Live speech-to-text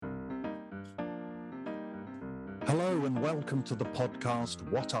Hello and welcome to the podcast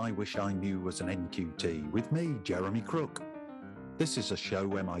What I Wish I Knew as an NQT with me, Jeremy Crook. This is a show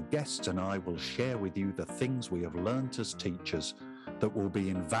where my guests and I will share with you the things we have learnt as teachers that will be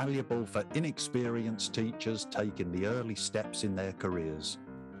invaluable for inexperienced teachers taking the early steps in their careers.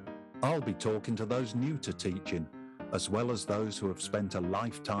 I'll be talking to those new to teaching, as well as those who have spent a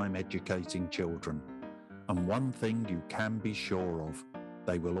lifetime educating children. And one thing you can be sure of,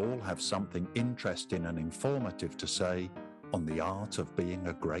 they will all have something interesting and informative to say on the art of being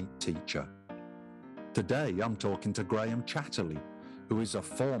a great teacher. Today, I'm talking to Graham Chatterley, who is a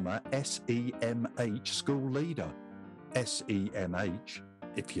former SEMH school leader. SEMH,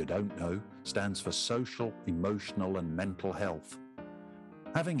 if you don't know, stands for Social, Emotional and Mental Health.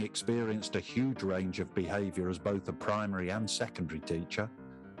 Having experienced a huge range of behaviour as both a primary and secondary teacher,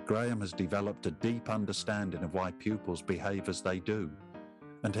 Graham has developed a deep understanding of why pupils behave as they do.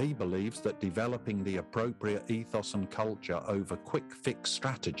 And he believes that developing the appropriate ethos and culture over quick fix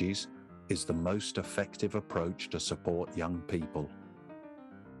strategies is the most effective approach to support young people.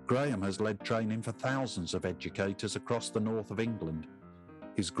 Graham has led training for thousands of educators across the north of England.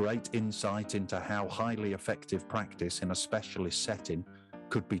 His great insight into how highly effective practice in a specialist setting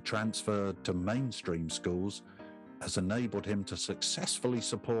could be transferred to mainstream schools has enabled him to successfully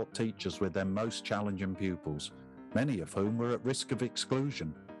support teachers with their most challenging pupils, many of whom were at risk of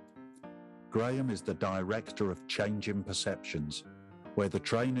exclusion. Graham is the director of Changing Perceptions, where the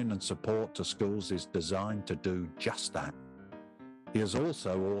training and support to schools is designed to do just that. He has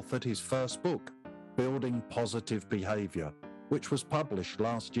also authored his first book, Building Positive Behaviour, which was published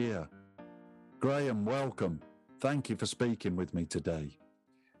last year. Graham, welcome. Thank you for speaking with me today.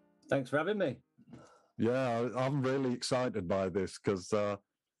 Thanks for having me. Yeah, I'm really excited by this because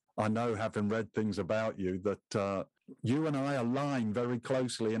I know, having read things about you, that you and I align very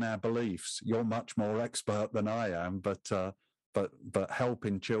closely in our beliefs. You're much more expert than I am, but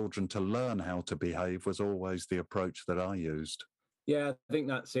helping children to learn how to behave was always the approach that I used. Yeah, I think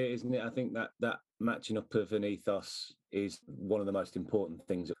that's it, isn't it? I think that matching up of an ethos is one of the most important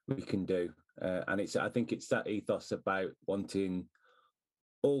things that we can do, and I think it's that ethos about wanting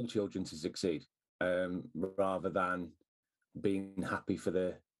all children to succeed, rather than being happy for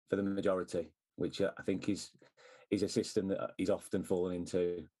the majority, which I think is a system that is often fallen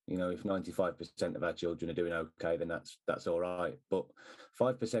into. You know, if 95% of our children are doing okay, then that's all right. But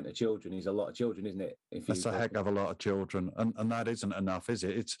 5% of children is a lot of children, isn't it? That's a heck of a lot of children, and that isn't enough, is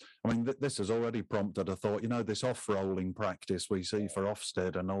it? This has already prompted a thought. You know, this off-rolling practice we see for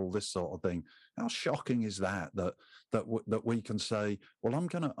Ofsted and all this sort of thing. How shocking is that we can say, well,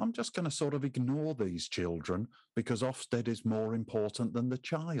 I'm just gonna sort of ignore these children because Ofsted is more important than the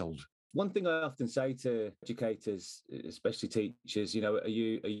child. One thing I often say to educators, especially teachers, you know, are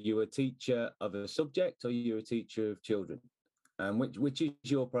you a teacher of a subject or are you a teacher of children? And which is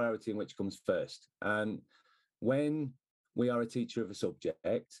your priority and which comes first? And when we are a teacher of a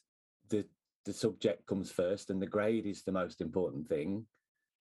subject, the subject comes first and the grade is the most important thing.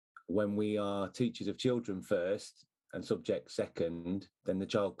 When we are teachers of children first and subject second, then the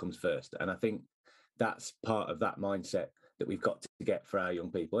child comes first. And I think that's part of that mindset that we've got to get for our young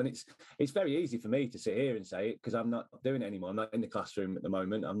people. And it's very easy for me to sit here and say it because I'm not doing it anymore. I'm not in the classroom at the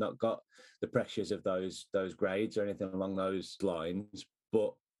moment. I've not got the pressures of those grades or anything along those lines.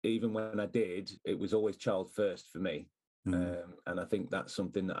 But even when I did, it was always child first for me. And I think that's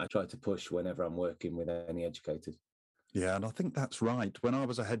something that I try to push whenever I'm working with any educators. Yeah, and I think that's right. When I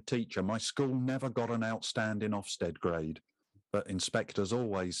was a head teacher, my school never got an outstanding Ofsted grade. But inspectors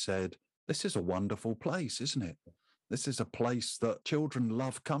always said, this is a wonderful place, isn't it? This is a place that children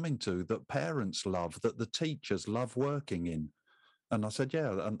love coming to, that parents love, that the teachers love working in. And I said,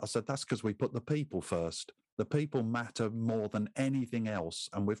 yeah. And I said, that's because we put the people first. The people matter more than anything else.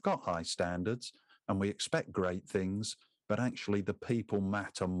 And we've got high standards and we expect great things, but actually the people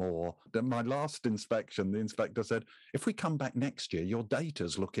matter more. Then my last inspection, the inspector said, if we come back next year, your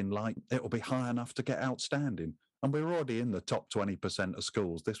data's looking like it'll be high enough to get outstanding. And we were already in the top 20% of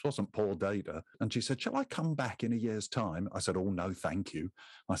schools. This wasn't poor data. And she said, shall I come back in a year's time? I said, oh, no, thank you.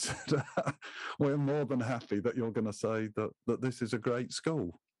 I said, we're more than happy that you're going to say that this is a great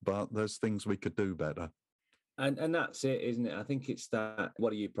school, but there's things we could do better. And that's it, isn't it? I think it's that,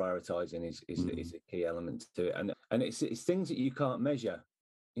 what are you prioritising is a key element to it. And it's things that you can't measure,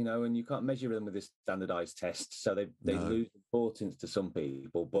 you know, and you can't measure them with a standardised test. So they lose importance to some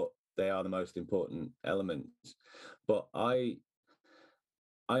people, but they are the most important elements. But I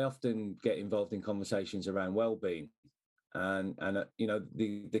often get involved in conversations around well-being, and you know,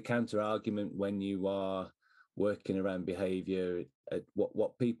 the counter argument when you are working around behaviour,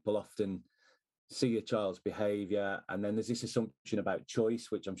 what people often see a child's behavior, and then there's this assumption about choice,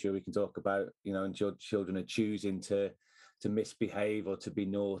 which I'm sure we can talk about, and children are choosing to misbehave or to be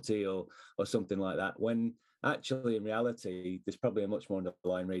naughty or something like that, when actually in reality there's probably a much more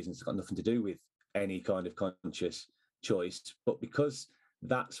underlying reason. It's got nothing to do with any kind of conscious choice, but because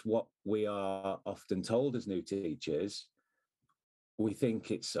that's what we are often told as new teachers, we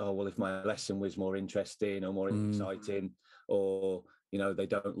think it's, oh, well, if my lesson was more interesting or more exciting, or they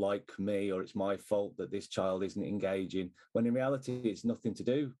don't like me, or it's my fault that this child isn't engaging, when in reality it's nothing to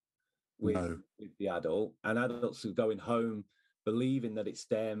do with the adult. And adults are going home believing that it's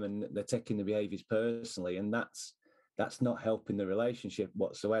them and they're taking the behaviors personally, and that's not helping the relationship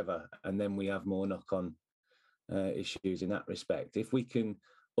whatsoever. And then we have more knock-on issues in that respect. If we can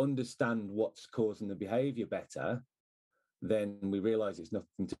understand what's causing the behavior better, then we realize it's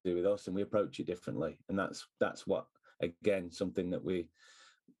nothing to do with us and we approach it differently. And that's what, again, something that we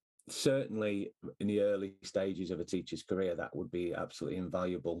certainly in the early stages of a teacher's career, that would be absolutely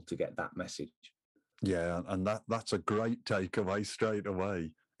invaluable to get that message. Yeah, and that's a great takeaway straight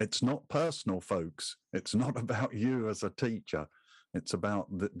away. It's not personal, folks. It's not about you as a teacher. It's about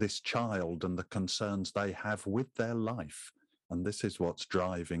this child and the concerns they have with their life. And this is what's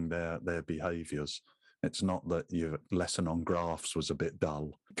driving their behaviors. It's not that your lesson on graphs was a bit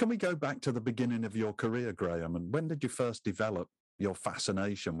dull. Can we go back to the beginning of your career, Graham? And when did you first develop your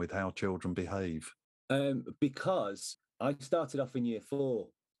fascination with how children behave? Because I started off in year 4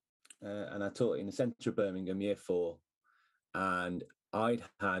 and I taught in the centre of Birmingham, year 4. And I'd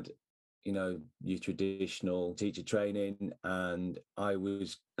had, your traditional teacher training, and I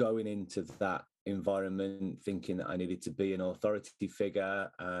was going into that environment thinking that I needed to be an authority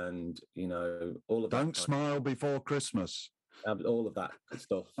figure and, all of that. Don't smile before Christmas. All of that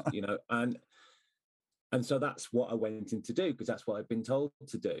stuff, and so that's what I went in to do, because that's what I'd been told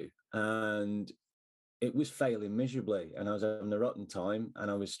to do. And it was failing miserably, and I was having a rotten time, and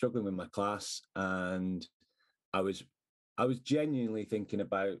I was struggling with my class, and I was genuinely thinking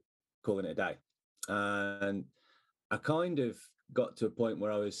about calling it a day. And I kind of got to a point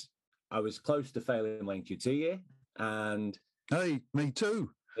where I was close to failing my NQT year. And hey, me too.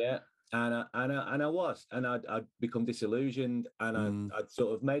 Yeah. And I was, and I'd become disillusioned, and I'd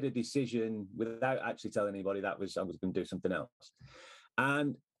sort of made a decision without actually telling anybody I was going to do something else.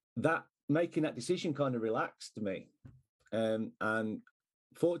 And that making that decision kind of relaxed me. And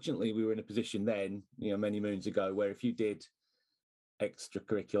fortunately, we were in a position then, many moons ago, where if you did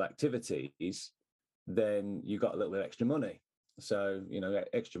extracurricular activities, then you got a little bit of extra money. So,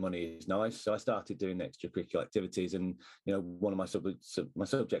 extra money is nice. So I started doing extracurricular activities, and, one of my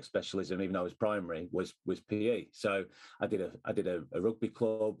subject specialism, even though I was primary, was PE. So I did a rugby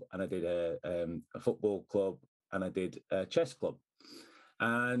club, and I did a football club, and I did a chess club.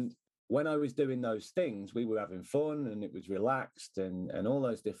 And when I was doing those things, we were having fun, and it was relaxed, and all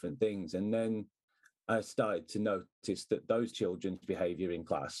those different things. And then I started to notice that those children's behaviour in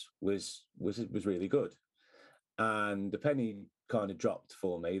class was really good. And the penny kind of dropped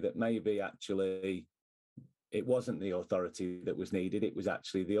for me that maybe actually it wasn't the authority that was needed, it was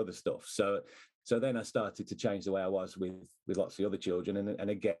actually the other stuff. So then I started to change the way I was with lots of other children, and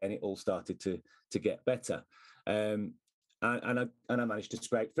again it all started to get better. And I managed to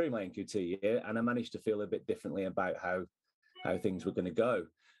scrape through my NQT year, and I managed to feel a bit differently about how things were going to go.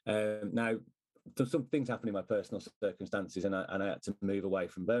 Now, some things happened in my personal circumstances, and I had to move away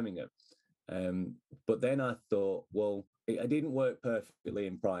from Birmingham. But then I thought, well, it didn't work perfectly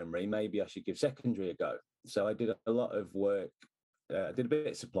in primary. Maybe I should give secondary a go. So I did a lot of work. I did a bit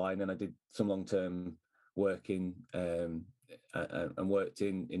of supply, and then I did some long-term working and worked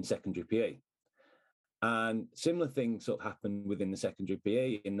in secondary PE. And similar things sort of happened within the secondary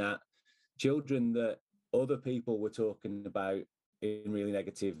PE, in that children that other people were talking about in really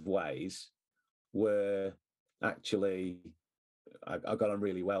negative ways were actually I got on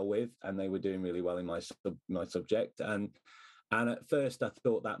really well with, and they were doing really well in my subject. And at first I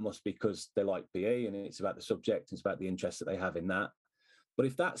thought that must be because they like PE and it's about the subject, it's about the interest that they have in that. But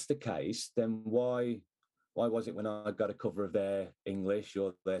if that's the case, then why was it when I got a cover of their English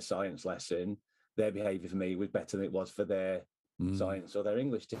or their science lesson, their behaviour for me was better than it was for their science or their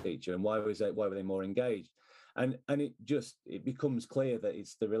English teacher? And why were they more engaged? And it becomes clear that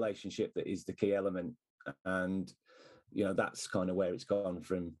it's the relationship that is the key element. And that's kind of where it's gone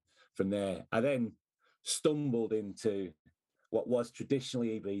from there. I then stumbled into what was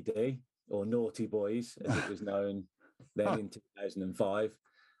traditionally EBD, or Naughty Boys, as it was known then in 2005.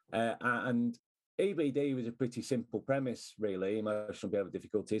 And EBD was a pretty simple premise, really, emotional behavioural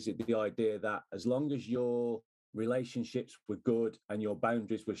difficulties. The idea that as long as your relationships were good and your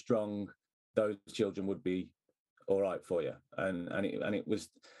boundaries were strong, those children would be all right for you. And it was,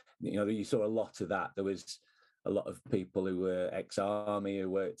 you saw a lot of that. There was a lot of people who were ex-army who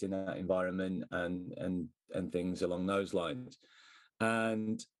worked in that environment and things along those lines.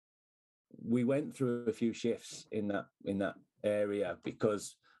 And we went through a few shifts in that area,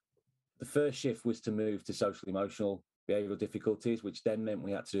 because the first shift was to move to social emotional behavioural difficulties, which then meant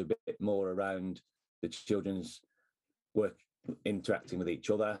we had to do a bit more around the children's work interacting with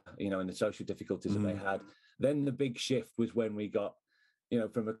each other, and the social difficulties that they had. Then the big shift was when we got,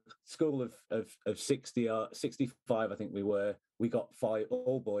 from a school of 60 or 65, I think we got 5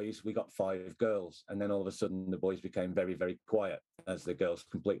 all boys, we got 5 girls. And then all of a sudden the boys became very, very quiet as the girls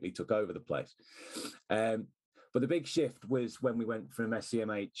completely took over the place. But the big shift was when we went from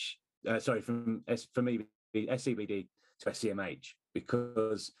SCMH, from SCBD to SCMH,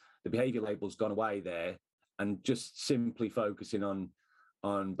 because the behaviour label's gone away there, and just simply focusing on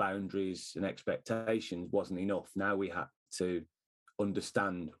boundaries and expectations wasn't enough. Now we had to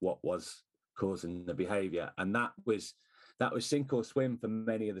understand what was causing the behaviour, and that was sink or swim for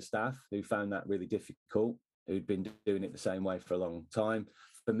many of the staff who found that really difficult, who'd been doing it the same way for a long time.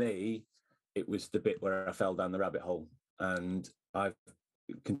 For me, it was the bit where I fell down the rabbit hole, and I've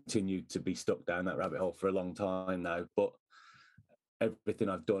continued to be stuck down that rabbit hole for a long time now. But everything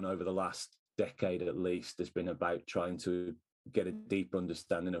I've done over the last decade at least has been about trying to get a deeper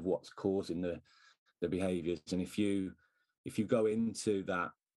understanding of what's causing the behaviours. And if you go into that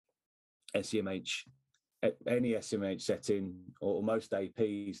SCMH, any SCMH setting, or most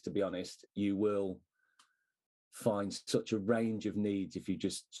APs, to be honest, you will find such a range of needs if you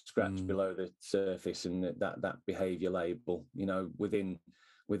just scratch below the surface, and that behaviour label, within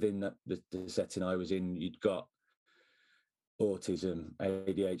the setting I was in, you'd got autism,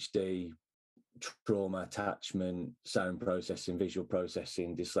 ADHD, trauma, attachment, sound processing, visual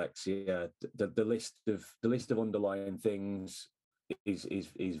processing, dyslexia. The list of underlying things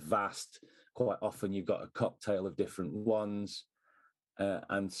is vast. Quite often you've got a cocktail of different ones.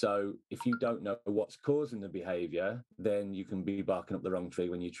 And so if you don't know what's causing the behaviour, then you can be barking up the wrong tree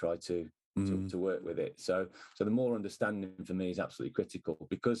when you try to work with it. So the more understanding for me is absolutely critical,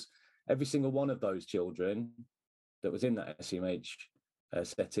 because every single one of those children that was in that SCMH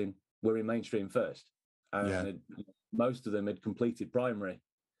setting were in mainstream first. And most of them had completed primary,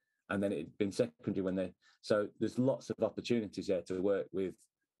 and then it had been secondary so there's lots of opportunities there to work with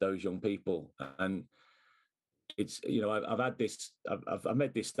those young people. And it's, I've had this, I've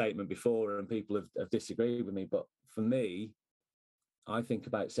made this statement before, and people have disagreed with me, but for me, I think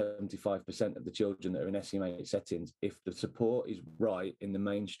about 75% of the children that are in SCMH settings, if the support is right in the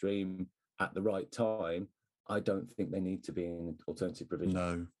mainstream at the right time, I don't think they need to be in alternative provision.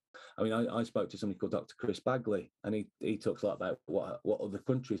 No. I mean, I spoke to somebody called Dr. Chris Bagley, and he talks a lot about what other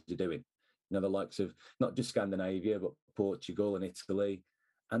countries are doing, the likes of not just Scandinavia, but Portugal and Italy,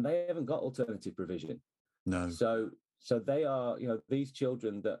 and they haven't got alternative provision. No. So they are, these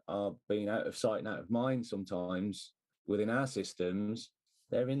children that are being out of sight and out of mind sometimes within our systems,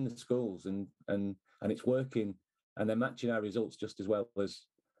 they're in the schools and it's working, and they're matching our results just as well as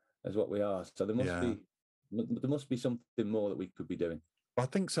what we are. So there must be something more that we could be doing. I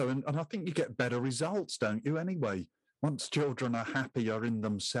think so. And I think you get better results, don't you, anyway? Once children are happier in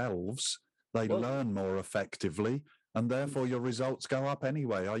themselves, they learn more effectively, and therefore your results go up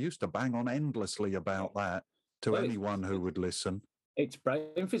anyway. I used to bang on endlessly about that to anyone who would listen. It's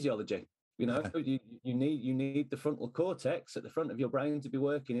brain physiology. You need the frontal cortex at the front of your brain to be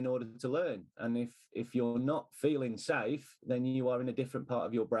working in order to learn. And if you're not feeling safe, then you are in a different part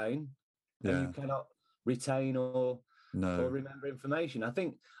of your brain, and you cannot retain or remember information. I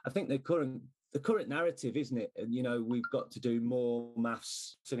think the current narrative, isn't it? And we've got to do more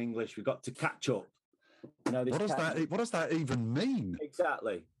maths and English. We've got to catch up. What does that even mean?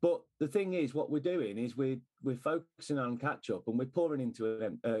 Exactly. But the thing is, what we're doing is we're focusing on catch up, and we're pouring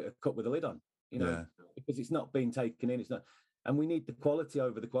into a cup with a lid on. Because it's not being taken in. It's not, and we need the quality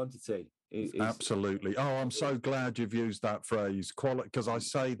over the quantity. Absolutely. Oh, I'm so glad you've used that phrase, quality, because I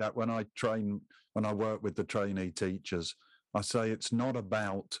say that when I work with the trainee teachers. I say it's not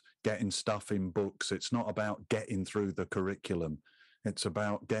about getting stuff in books. It's not about getting through the curriculum. It's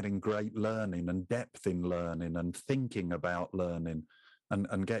about getting great learning and depth in learning and thinking about learning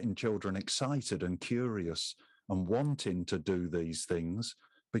and getting children excited and curious and wanting to do these things,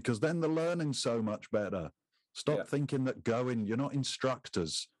 because then the learning's so much better. Stop thinking that you're not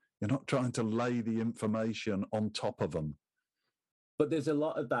instructors. You're not trying to lay the information on top of them. But there's a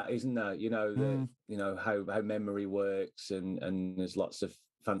lot of that, isn't there? How memory works, and there's lots of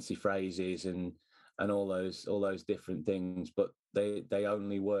fancy phrases and all those different things, but they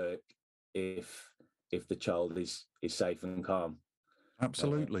only work if the child is safe and calm.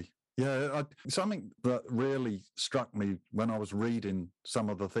 Absolutely. Yeah, something that really struck me when I was reading some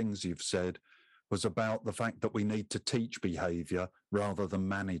of the things you've said was about the fact that we need to teach behavior rather than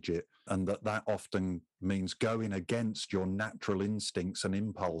manage it, and that often means going against your natural instincts and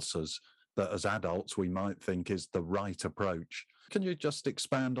impulses that as adults we might think is the right approach. Can you just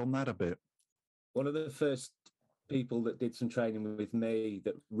expand on that a bit? One of the first people that did some training with me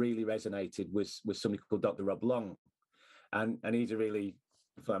that really resonated was somebody called Dr. Rob Long. And he's a really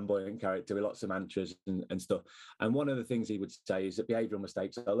flamboyant character with lots of mantras and stuff. And one of the things he would say is that behavioural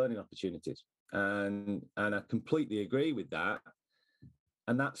mistakes are learning opportunities. And I completely agree with that.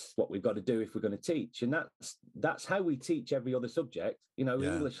 And that's what we've got to do if we're going to teach. And that's how we teach every other subject.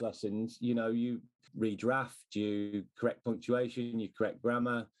 English lessons, you redraft, you correct punctuation, you correct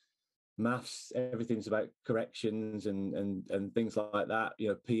grammar. Maths, everything's about corrections and things like that.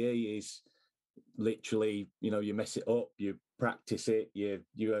 PE is literally, you mess it up, you practice it,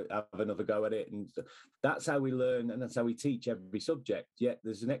 you have another go at it, and that's how we learn, and that's how we teach every subject. Yet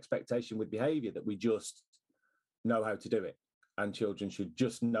there's an expectation with behaviour that we just know how to do it, and children should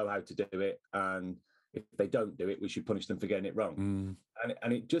just know how to do it, and if they don't do it, we should punish them for getting it wrong.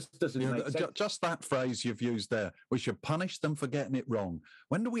 And it just doesn't make sense. Just that phrase you've used there, we should punish them for getting it wrong.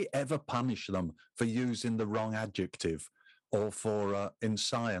 When do we ever punish them for using the wrong adjective, or for, in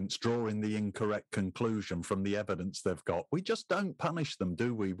science, drawing the incorrect conclusion from the evidence they've got? We just don't punish them,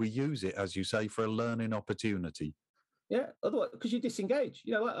 do we? We use it, as you say, for a learning opportunity. Yeah, otherwise, because you disengage.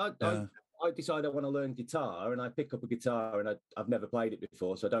 I decide I want to learn guitar, and I pick up a guitar, and I've never played it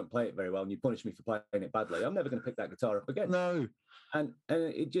before, so I don't play it very well, and you punish me for playing it badly. I'm never going to pick that guitar up again. No. And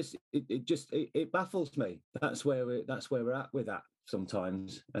it baffles me. That's where we're at with that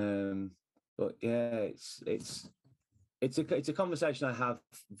sometimes. But yeah, it's a conversation I have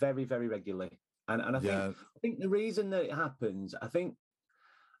very, very regularly, and I think the reason that it happens, I think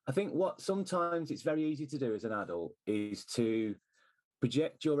what sometimes it's very easy to do as an adult is to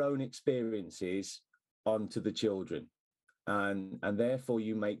project your own experiences onto the children, and therefore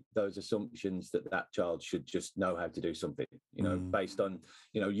you make those assumptions that child should just know how to do something, based on,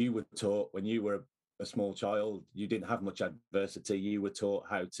 you were taught when you were a small child, you didn't have much adversity, you were taught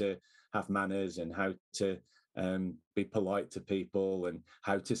how to have manners and how to be polite to people and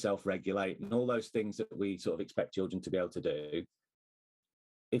how to self-regulate and all those things that we sort of expect children to be able to do.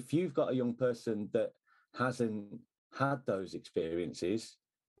 If you've got a young person that hasn't had those experiences,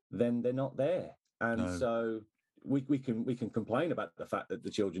 then they're not there. And so we can complain about the fact that the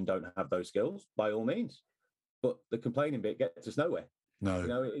children don't have those skills, by all means, but the complaining bit gets us nowhere.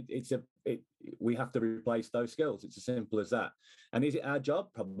 No, we have to replace those skills. It's as simple as that. And is it our job?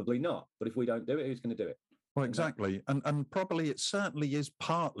 Probably not. But if we don't do it, who's going to do it? Well, exactly. And probably it certainly is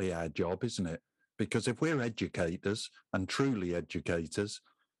partly our job, isn't it? Because if we're educators and truly educators,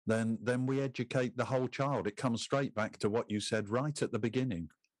 then we educate the whole child. It comes straight back to what you said right at the beginning.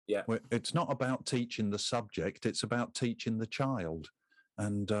 Yeah. It's not about teaching the subject, it's about teaching the child.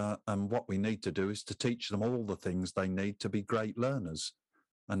 And what we need to do is to teach them all the things they need to be great learners.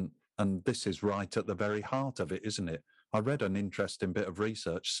 And this is right at the very heart of it, isn't it? I read an interesting bit of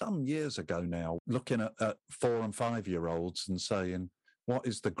research some years ago now, looking at 4 and 5 year olds and saying, what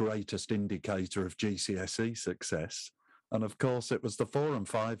is the greatest indicator of GCSE success? And of course, it was the 4 and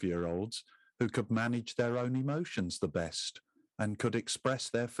 5 year olds who could manage their own emotions the best and could express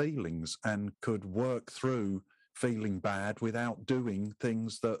their feelings and could work through feeling bad without doing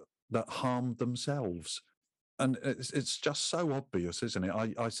things that harmed themselves. And it's just so obvious, isn't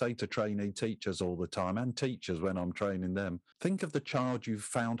it? I say to trainee teachers all the time, and teachers when I'm training them, think of the child you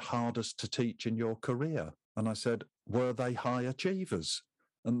found hardest to teach in your career. And I said, were they high achievers?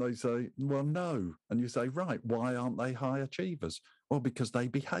 And they say, well, no. And you say, right, why aren't they high achievers? Well, because they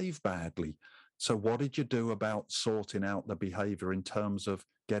behave badly. So what did you do about sorting out the behavior in terms of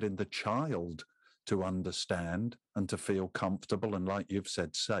getting the child to understand and to feel comfortable and, like you've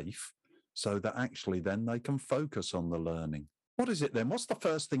said, safe, so that actually then they can focus on the learning? What is it then? What's the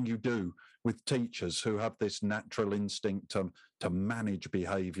first thing you do with teachers who have this natural instinct to manage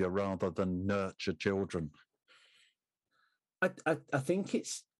behavior rather than nurture children? I think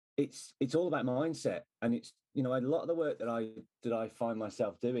it's all about mindset, and it's a lot of the work that I find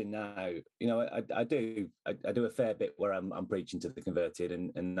myself doing now. I do a fair bit where I'm preaching to the converted,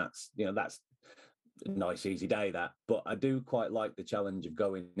 and that's that's a nice easy day, that. But I do quite like the challenge of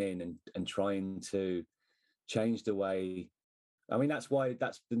going in and trying to change the way. I mean, that's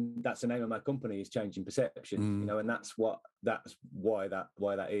the name of my company, is Changing Perception. And that's why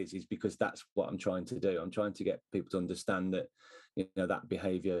that is because that's what I'm trying to do. I'm trying to get people to understand that that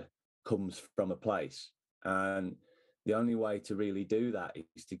behavior comes from a place. And the only way to really do that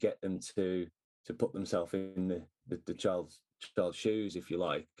is to get them to put themselves in the child's shoes, if you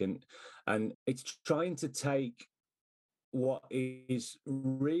like. And it's trying to take what is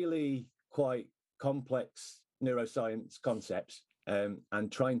really quite complex neuroscience concepts,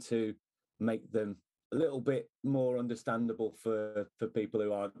 and trying to make them a little bit more understandable for people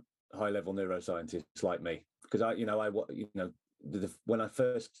who aren't high level neuroscientists like me. Because when I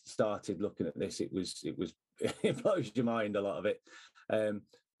first started looking at this, it was it blows your mind, a lot of it.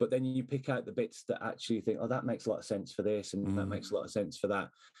 But then you pick out the bits that actually think, oh, that makes a lot of sense for this, and that makes a lot of sense for that.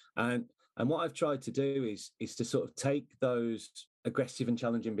 And what I've tried to do is to sort of take those aggressive and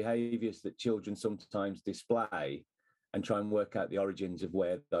challenging behaviours that children sometimes display, and try and work out the origins of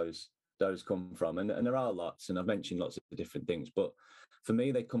where those come from. And there are lots, and I've mentioned lots of different things, but for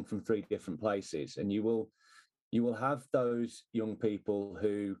me, they come from 3 different places. And you will have those young people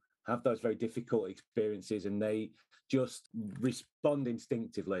who have those very difficult experiences, and they just respond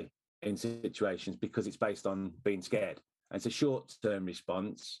instinctively in situations because it's based on being scared. And it's a short-term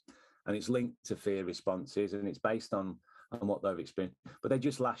response, and it's linked to fear responses, and it's based on what they've experienced. But they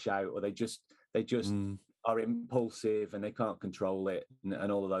just lash out, or they just are impulsive, and they can't control it,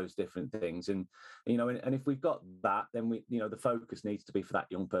 and all of those different things. And and if we've got that, then the focus needs to be for that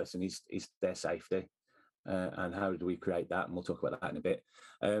young person is their safety. And how do we create that? And we'll talk about that in a bit.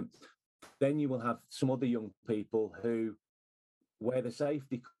 Then you will have some other young people who, where the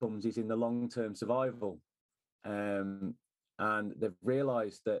safety comes is in the long-term survival. And they've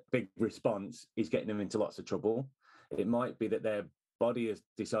realised that big response is getting them into lots of trouble. It might be that their body has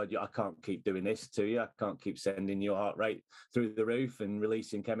decided, I can't keep doing this to you. I can't keep sending your heart rate through the roof and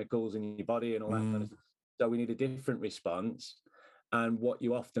releasing chemicals in your body and all that kind of stuff. So we need a different response. And what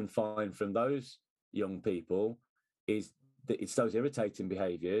you often find from those young people is that it's those irritating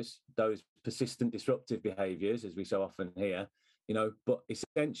behaviours, those persistent disruptive behaviours, as we so often hear, but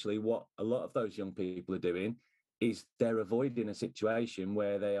essentially what a lot of those young people are doing is they're avoiding a situation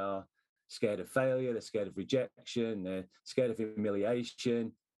where they are scared of failure, they're scared of rejection, they're scared of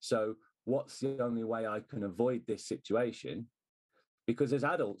humiliation. So what's the only way I can avoid this situation? Because as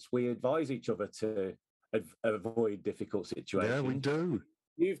adults, we advise each other to avoid difficult situations. Yeah, we do.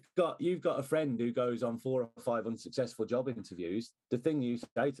 You've got a friend who goes on 4 or 5 unsuccessful job interviews. The thing you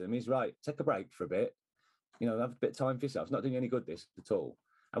say to them is, right, take a break for a bit, have a bit of time for yourself. It's not doing any good, this at all.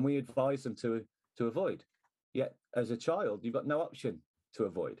 And we advise them to avoid. Yet as a child, you've got no option to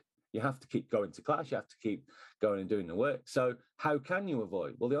avoid. You have to keep going to class. You have to keep going and doing the work. So how can you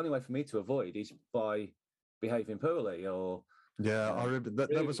avoid? Well, the only way for me to avoid is by behaving poorly or. Yeah, I remember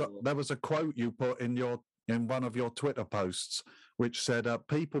there was a quote you put in one of your Twitter posts, which said,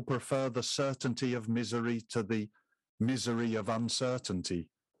 "People prefer the certainty of misery to the misery of uncertainty."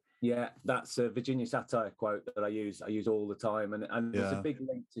 Yeah, that's a Virginia Satir quote that I use all the time, and there's a big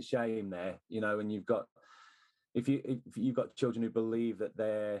link to shame there, and you've got if you've got children who believe that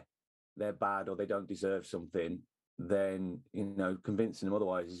they're bad or they don't deserve something, then convincing them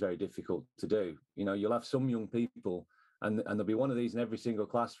otherwise is very difficult to do. You'll have some young people, and there'll be one of these in every single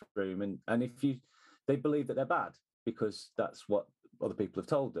classroom, and if they believe that they're bad because that's what other people have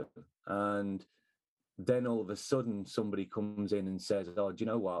told them, and then all of a sudden somebody comes in and says, oh, do you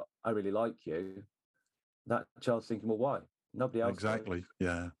know what? I really like you. That child's thinking, well, why? Nobody else exactly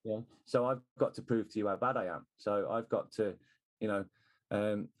does. Yeah. So I've got to prove to you how bad I am. So I've got to,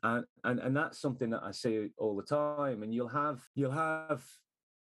 and that's something that I see all the time. And you'll have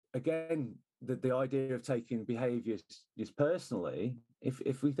again the idea of taking behaviours just personally.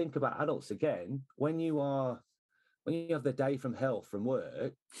 If we think about adults again, when you have the day from hell from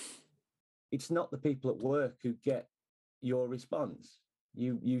work, it's not the people at work who get your response.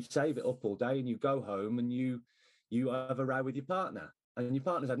 You save it up all day and you go home and you have a row with your partner, and your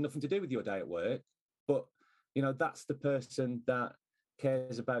partner's had nothing to do with your day at work, but that's the person that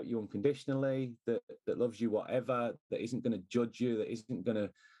cares about you unconditionally, that loves you whatever, that isn't going to judge you, that isn't going to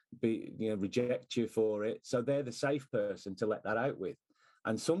be reject you for it. So they're the safe person to let that out with.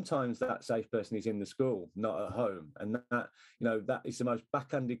 And sometimes that safe person is in the school, not at home. And that, that is the most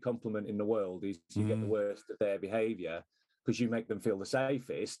backhanded compliment in the world, is you get the worst of their behavior because you make them feel the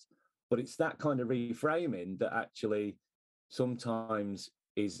safest. But it's that kind of reframing that actually sometimes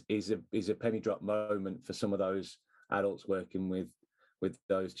is a penny drop moment for some of those adults working with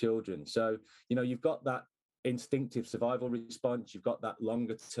those children. So, you've got that instinctive survival response, you've got that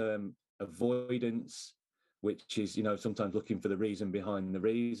longer term avoidance, which is, sometimes looking for the reason behind the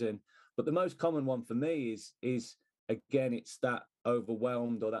reason. But the most common one for me is again, it's that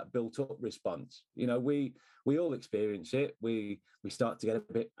overwhelmed or that built up response. We all experience it. We start to get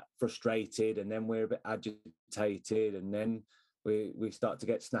a bit frustrated, and then we're a bit agitated, and then we start to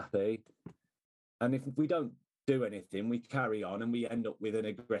get snappy. And if we don't do anything, we carry on, and we end up with an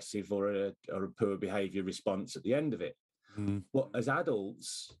aggressive or a poor behavior response at the end of it. But as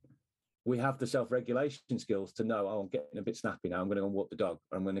adults, we have the self-regulation skills to know, I'm getting a bit snappy now. I'm going to go and walk the dog,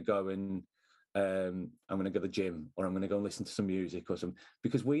 or I'm going to go and I'm going to go to the gym, or I'm going to go and listen to some music or some,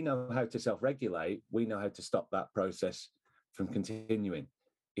 because we know how to self-regulate. We know how to stop that process from continuing.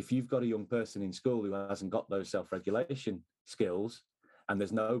 If you've got a young person in school who hasn't got those self-regulation skills, and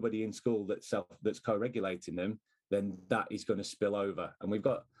there's nobody in school that's co-regulating them, then that is going to spill over. And we've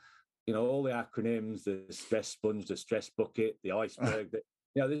got, all the acronyms, the stress sponge, the stress bucket, the iceberg,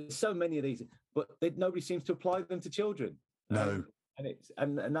 there's so many of these, but nobody seems to apply them to children. No.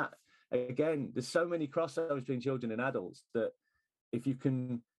 And that, again, there's so many crossovers between children and adults that if you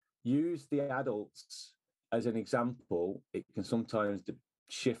can use the adults as an example, it can sometimes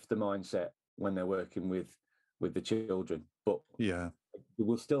shift the mindset when they're working with the children. But yeah, we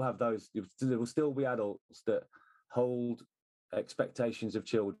will still have those. There will still be adults that hold expectations of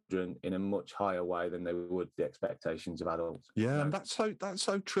children in a much higher way than they would the expectations of adults. Yeah, and that's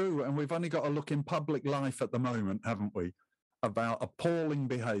so true. And we've only got to look in public life at the moment, haven't we, about appalling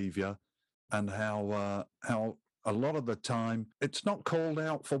behaviour and how a lot of the time it's not called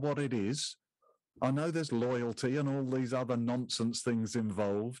out for what it is. I know there's loyalty and all these other nonsense things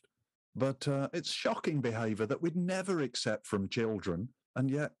involved, but it's shocking behaviour that we'd never accept from children,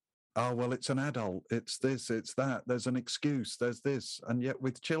 and yet, oh, well, it's an adult, it's this, it's that, there's an excuse, there's this. And yet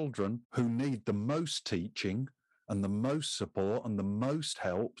with children who need the most teaching and the most support and the most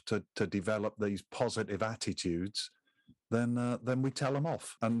help to develop these positive attitudes, then we tell them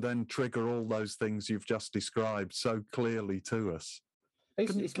off and then trigger all those things you've just described so clearly to us.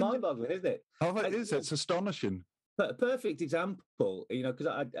 It's mind-boggling, isn't it? Oh, it is. It's astonishing. But a perfect example,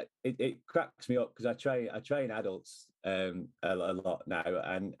 because it cracks me up because I train adults a lot now,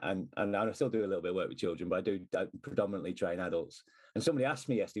 and I still do a little bit of work with children, but I predominantly train adults. And somebody asked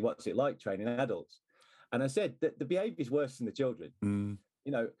me yesterday, what's it like training adults? And I said that the behaviour is worse than the children,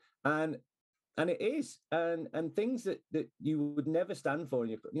 and it is, and things that you would never stand for.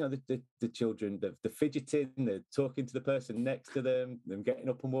 And the children, the fidgeting, the talking to the person next to them getting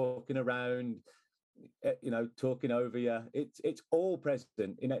up and walking around, talking over you. It's all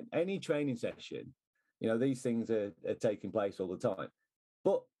present in any training session. These things are taking place all the time,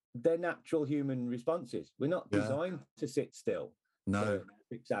 but they're natural human responses. We're not designed to sit still. No,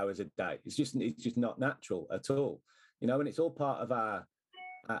 for 6 hours a day. It's just not natural at all. And it's all part of our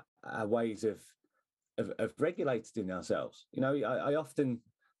ways of regulating ourselves. I often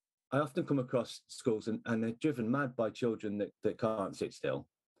come across schools and they're driven mad by children that can't sit still.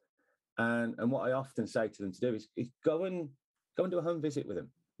 And what I often say to them to do is go and do a home visit with them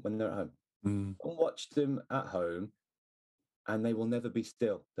when they're at home. And watch them at home, and they will never be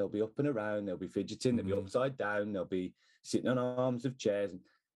still. They'll be up and around, they'll be fidgeting, they'll be upside down, they'll be sitting on arms of chairs,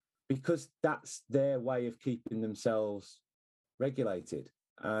 because that's their way of keeping themselves regulated.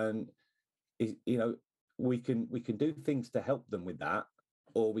 And we can do things to help them with that,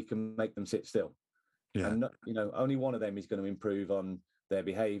 or we can make them sit still. Yeah. And only one of them is going to improve on their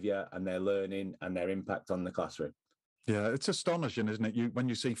behaviour and their learning and their impact on the classroom. Yeah, it's astonishing, isn't it? When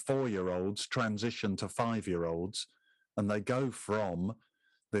you see 4-year-olds transition to 5-year-olds, and they go from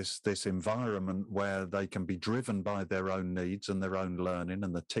this environment where they can be driven by their own needs and their own learning,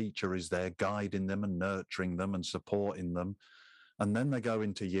 and the teacher is there guiding them and nurturing them and supporting them. And then they go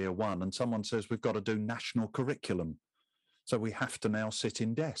into year 1 and someone says, we've got to do national curriculum. So we have to now sit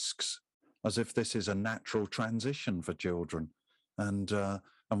in desks, as if this is a natural transition for children.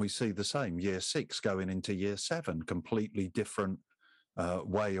 And we see the same, year 6 going into year 7, completely different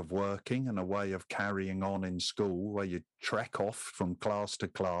way of working and a way of carrying on in school, where you trek off from class to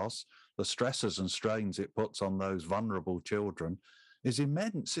class. The stresses and strains it puts on those vulnerable children is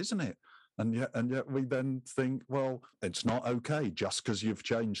immense, isn't it? And yet we then think, well, it's not okay just because you've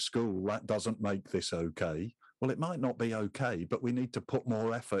changed school. That doesn't make this okay. Well, it might not be okay, but we need to put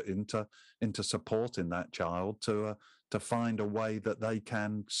more effort into supporting that child to find a way that they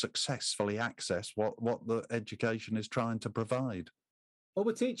can successfully access what the education is trying to provide. Well,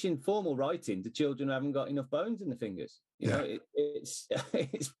 we're teaching formal writing to children who haven't got enough bones in the fingers. It's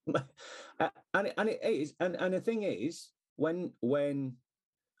and it is, and the thing is, when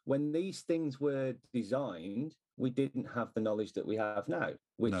these things were designed, we didn't have the knowledge that we have now.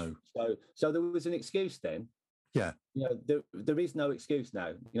 So there was an excuse then. Yeah. There is no excuse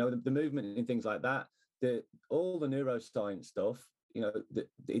now. The movement and things like that. all the neuroscience stuff,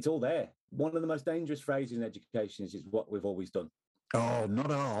 it's all there. One of the most dangerous phrases in education is what we've always done. Oh, not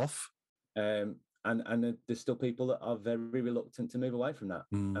half. And there's still people that are very reluctant to move away from that.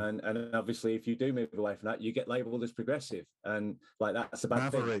 And obviously, if you do move away from that, you get labelled as progressive, and like that's a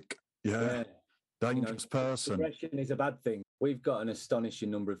bad Maverick. thing. Yeah. Dangerous person. Progression is a bad thing. We've got an astonishing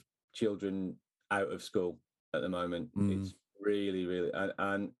number of children out of school at the moment. It's really, really,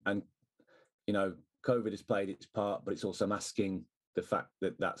 and COVID has played its part, but it's also masking the fact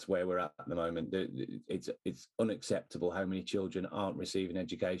that that's where we're at the moment. It's unacceptable how many children aren't receiving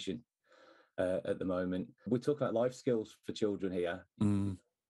education at the moment. We're talking about life skills for children here, and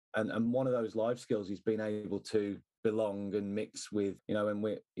one of those life skills is being able to belong and mix with, and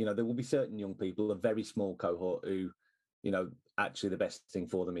there will be certain young people, a very small cohort, who, actually the best thing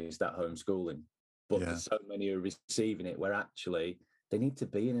for them is that homeschooling. But there's so many who are receiving it where actually they need to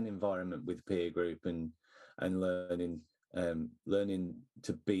be in an environment with peer group and learning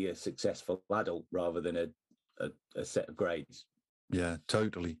to be a successful adult rather than a set of grades. Yeah,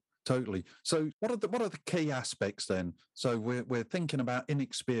 totally. So what are the key aspects then? So we're thinking about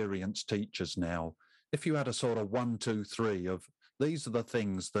inexperienced teachers now. If you had a sort of 1, 2, 3 of these are the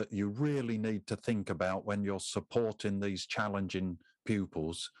things that you really need to think about when you're supporting these challenging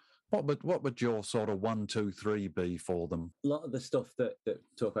pupils, what would your sort of 1, 2, 3 be for them? A lot of the stuff that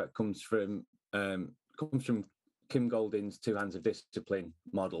talk about comes from Kim Golding's 2 Hands of Discipline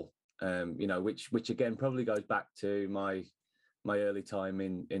model, which again probably goes back to my early time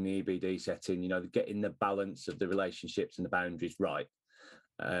in the EBD setting, getting the balance of the relationships and the boundaries right.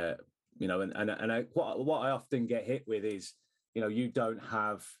 What I often get hit with is, you don't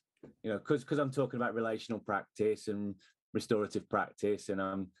have, because I'm talking about relational practice and restorative practice, and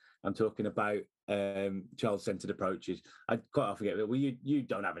I'm talking about child-centered approaches. I quite often get, well, you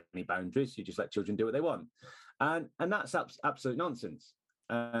don't have any boundaries. You just let children do what they want, and that's absolute nonsense.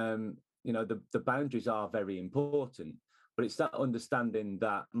 The boundaries are very important. But it's that understanding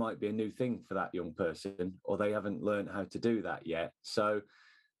that might be a new thing for that young person, or they haven't learned how to do that yet. So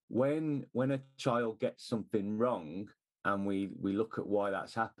when a child gets something wrong and we look at why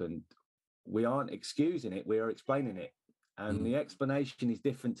that's happened, we aren't excusing it, we are explaining it. And the explanation is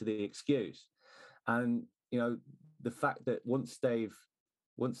different to the excuse. And, the fact that once they've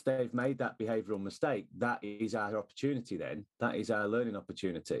made that behavioural mistake, that is our opportunity then. That is our learning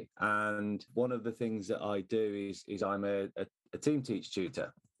opportunity. And one of the things that I do is I'm a team teach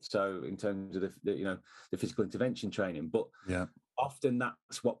tutor. So in terms of the physical intervention training, but often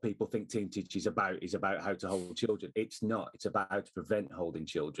that's what people think team teach is about how to hold children. It's not. It's about how to prevent holding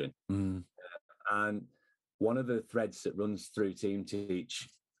children. And one of the threads that runs through team teach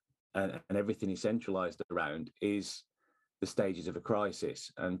and everything is centralised around is the stages of a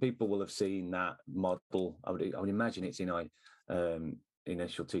crisis, and people will have seen that model. I would imagine it's in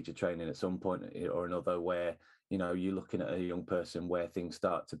initial teacher training at some point or another, where you're looking at a young person where things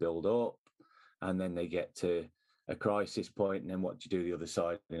start to build up, and then they get to a crisis point, and then what do you do the other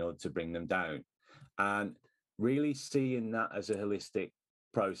side in order to bring them down? And really seeing that as a holistic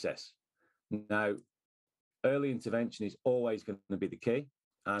process. Now, early intervention is always going to be the key,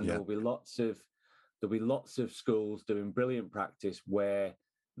 and there'll be lots of schools doing brilliant practice where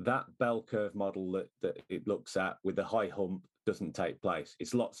that bell curve model that it looks at with the high hump doesn't take place.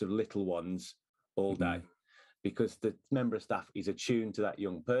 It's lots of little ones all day, because the member of staff is attuned to that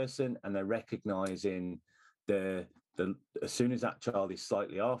young person, and they're recognising the as soon as that child is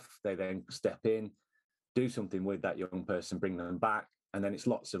slightly off, they then step in, do something with that young person, bring them back, and then it's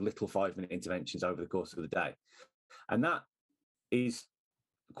lots of little 5-minute interventions over the course of the day. And that is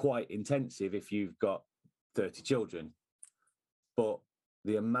quite intensive if you've got 30 children, but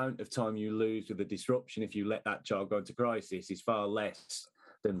the amount of time you lose with the disruption if you let that child go into crisis is far less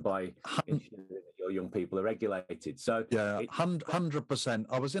than by ensuring that your young people are regulated. So 100%.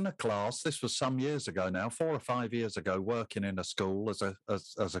 I was in a class, this was some years ago now, 4 or 5 years ago, working in a school as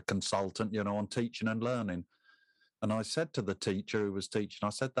a consultant, on teaching and learning. And I said to the teacher who was teaching, I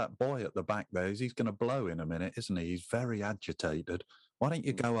said, that boy at the back there, he's going to blow in a minute, isn't he? He's very agitated. Why don't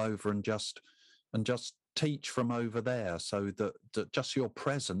you go over and just teach from over there, so that just your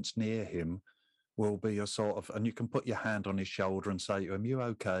presence near him will be a sort of, and you can put your hand on his shoulder and say to him, you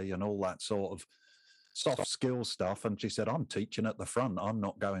okay? And all that sort of soft skill stuff. And she said, I'm teaching at the front. I'm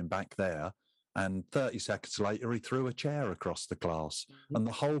not going back there. And 30 seconds later, he threw a chair across the class, and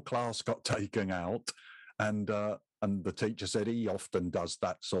the whole class got taken out. And the teacher said he often does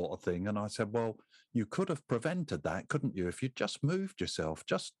that sort of thing. And I said, well, you could have prevented that, couldn't you? If you just moved yourself,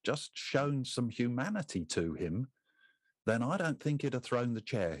 just shown some humanity to him, then I don't think he'd have thrown the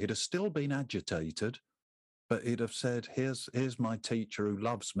chair. He'd have still been agitated, but he'd have said, here's my teacher who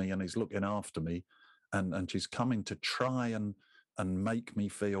loves me and is looking after me, and she's coming to try and make me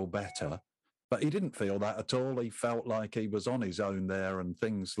feel better. But he didn't feel that at all. He felt like he was on his own there, and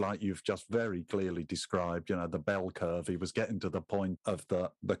things like you've just very clearly described, the bell curve. He was getting to the point of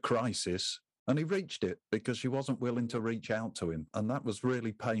the crisis, and he reached it because she wasn't willing to reach out to him. And that was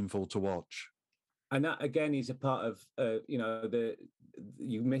really painful to watch. And that again is a part of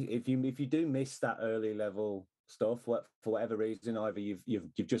if you do miss that early level stuff for whatever reason, either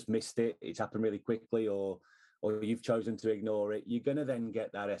you've just missed it, it's happened really quickly, or you've chosen to ignore it, you're going to then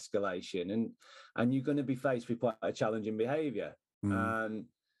get that escalation, and you're going to be faced with quite a challenging behaviour. And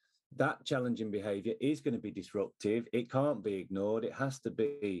that challenging behaviour is going to be disruptive. It can't be ignored. It has to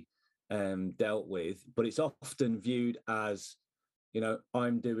be dealt with. But it's often viewed as,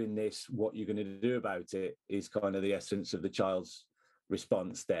 I'm doing this, what you're going to do about it is kind of the essence of the child's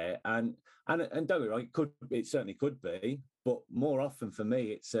response there. And don't get me wrong, it certainly could be, but more often for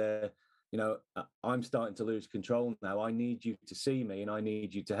me, it's I'm starting to lose control now. I need you to see me and I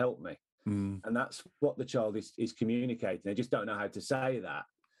need you to help me. And that's what the child is communicating. They just don't know how to say that.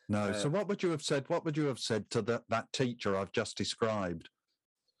 No. So what would you have said? What would you have said to that teacher I've just described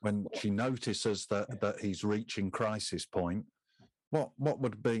when she notices that he's reaching crisis point? What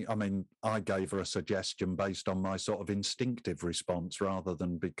would be? I mean, I gave her a suggestion based on my sort of instinctive response rather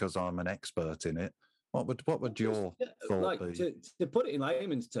than because I'm an expert in it. What would your thought be? To put it in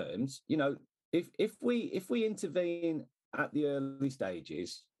layman's terms, if we intervene at the early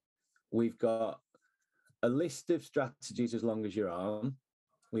stages, we've got a list of strategies as long as your arm.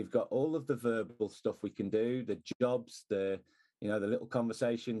 We've got all of the verbal stuff we can do, the jobs, the little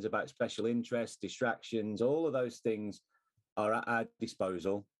conversations about special interests, distractions, all of those things are at our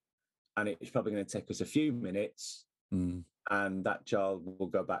disposal, and it's probably going to take us a few minutes, and that child will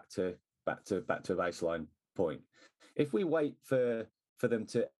go back to a baseline point. If we wait for them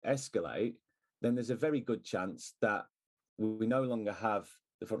to escalate, then there's a very good chance that we no longer have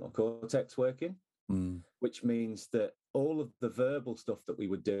the frontal cortex working, which means that all of the verbal stuff that we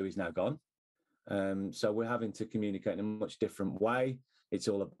would do is now gone. So we're having to communicate in a much different way. It's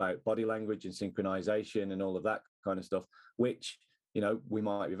all about body language and synchronization and all of that kind of stuff, which, we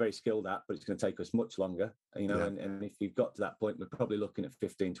might be very skilled at, but it's going to take us much longer, and if we've got to that point, we're probably looking at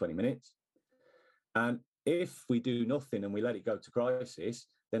 15, 20 minutes. And if we do nothing and we let it go to crisis,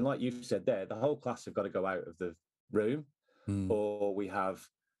 then like you've said there, the whole class have got to go out of the room, or we have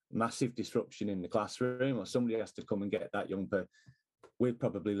massive disruption in the classroom, or somebody has to come and get that young person. We'd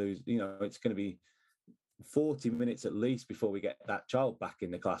probably lose, it's going to be 40 minutes at least before we get that child back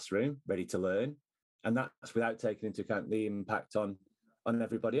in the classroom ready to learn, and that's without taking into account the impact on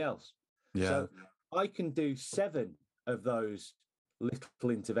everybody else. So I can do 7 of those little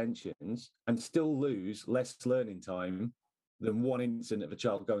interventions and still lose less learning time than one incident of a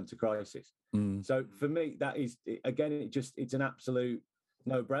child going to crisis. So for me, that is, again, it's an absolute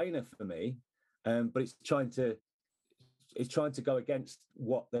no-brainer for me, but it's trying to go against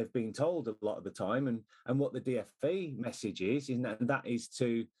what they've been told a lot of the time, and what the DFE message is, and that is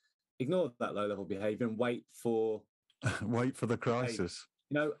to ignore that low-level behaviour and wait for the crisis.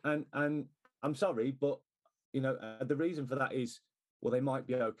 And I'm sorry, but the reason for that is, well, they might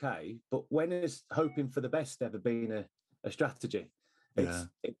be okay, but when has hoping for the best ever been a strategy?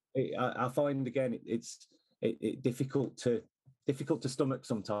 I find again it's difficult to stomach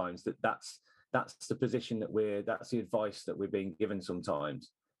sometimes that's the position that's the advice that we're being given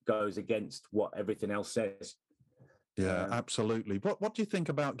sometimes, goes against what everything else says. Yeah, absolutely. What do you think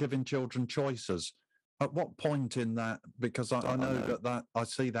about giving children choices? At what point in that? Because I know that I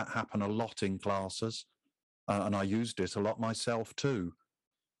see that happen a lot in classes, and I used it a lot myself too.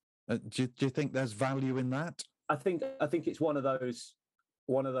 Do you think there's value in that? I think it's one of those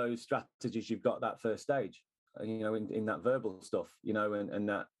strategies you've got that first stage, in that verbal stuff, and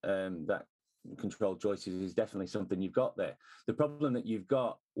that controlled choices is definitely something you've got there. The problem that you've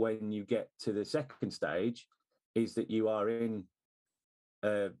got when you get to the second stage is that you are in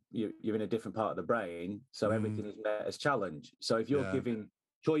you're in a different part of the brain, so everything is met as challenge. So if you're giving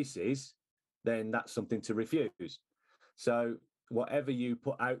choices, then that's something to refuse. So whatever you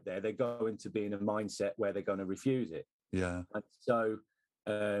put out there, they're going to be in a mindset where they're going to refuse it. And so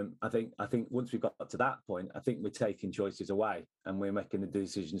I think once we've got to that point, I think we're taking choices away and we're making the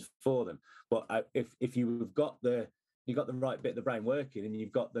decisions for them. But if you've got the right bit of the brain working, and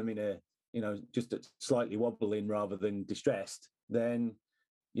you've got them in a just slightly wobbling rather than distressed, then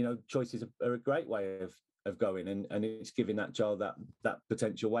choices are a great way of going, and it's giving that child that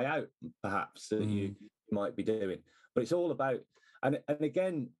potential way out, perhaps, that you might be doing. But it's all about, and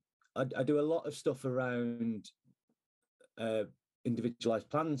again, I do a lot of stuff around individualized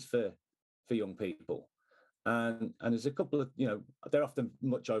plans for young people, and there's a couple of, they're often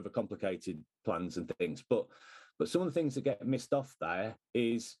much overcomplicated plans and things, but some of the things that get missed off there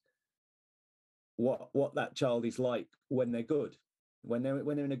is what that child is like when they're good, when they're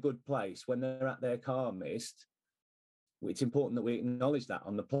in a good place, when they're at their calmest. It's important that we acknowledge that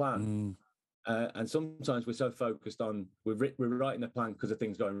on the plan. And sometimes we're so focused on, we're writing a plan because of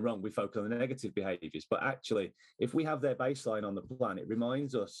things going wrong. We focus on the negative behaviours. But actually, if we have their baseline on the plan, it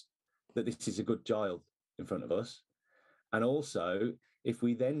reminds us that this is a good child in front of us. And also, if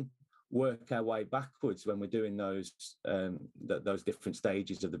we then work our way backwards when we're doing those different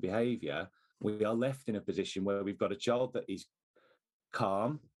stages of the behaviour, we are left in a position where we've got a child that is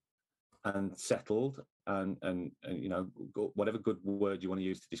calm and settled and whatever good word you want to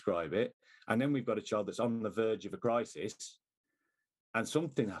use to describe it. And then we've got a child that's on the verge of a crisis and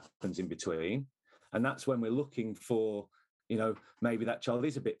something happens in between. And that's when we're looking for, maybe that child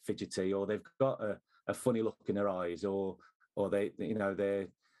is a bit fidgety, or they've got a funny look in their eyes, or they're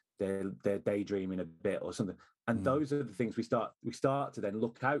daydreaming a bit or something. And those are the things we start to then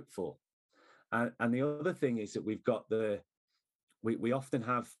look out for. And the other thing is that we've got we often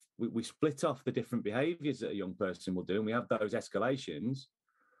have, we split off the different behaviours that a young person will do, and we have those escalations,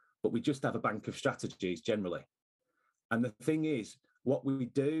 but we just have a bank of strategies generally. And the thing is, what we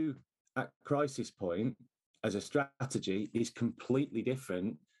do at crisis point as a strategy is completely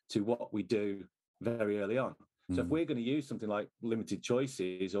different to what we do very early on. So if we're going to use something like limited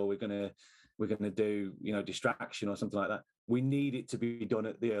choices, or we're going to do, distraction or something like that, we need it to be done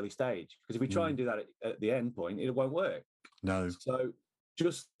at the early stage. Because if we try and do that at the end point, it won't work. No. So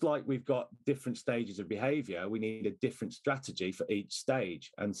just like we've got different stages of behavior, we need a different strategy for each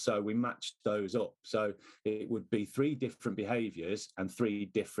stage. And so we match those up. So it would be 3 different behaviors and 3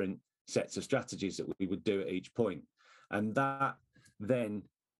 different sets of strategies that we would do at each point. And that then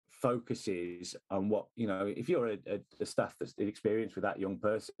focuses on what, if you're a staff that's experienced with that young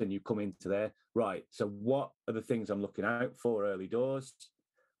person, you come into there, right, so what are the things I'm looking out for early doors?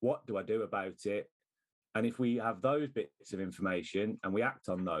 What do I do about it? And if we have those bits of information and we act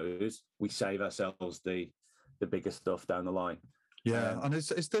on those, we save ourselves the bigger stuff down the line. Yeah. And is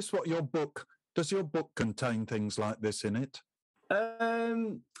this what does your book contain things like this in it?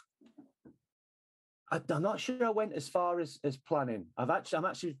 I'm not sure I went as far as planning.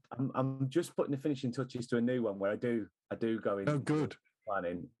 I'm just putting the finishing touches to a new one where I do go into good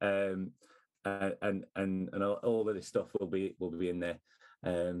planning. And all of this stuff will be in there.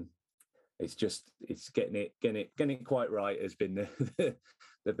 It's getting it quite right has been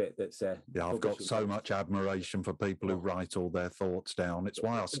the bit that's I've got so much admiration for people who write all their thoughts down. It's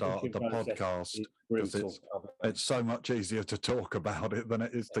why I started the podcast, because it's so much easier to talk about it than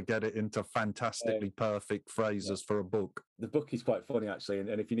it is to get it into fantastically perfect phrases for a book. The book is quite funny, actually, and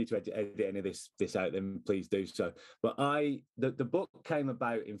if you need to edit any of this out, then please do so. But the book came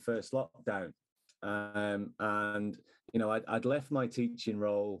about in first lockdown, and I'd left my teaching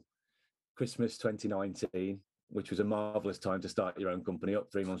role Christmas 2019, which was a marvelous time to start your own company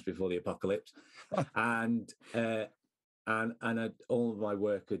up 3 months before the apocalypse. and all of my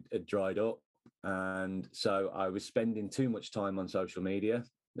work had dried up. And so I was spending too much time on social media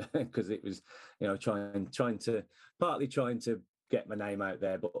because it was, trying to get my name out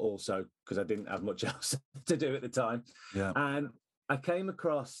there, but also because I didn't have much else to do at the time. Yeah. And I came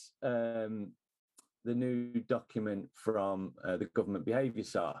across the new document from the Government Behaviour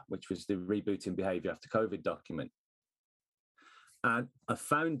SAR, which was the Rebooting Behaviour After COVID document. And I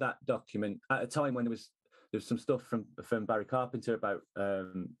found that document at a time when there was some stuff from Barry Carpenter about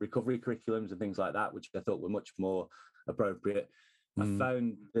recovery curriculums and things like that, which I thought were much more appropriate. I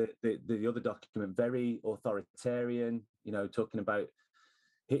found the other document very authoritarian, talking about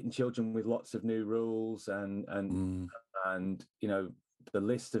hitting children with lots of new rules and the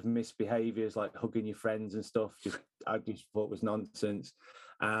list of misbehaviors like hugging your friends and stuff, I just thought was nonsense.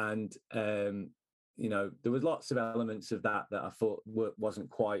 And there was lots of elements of that I thought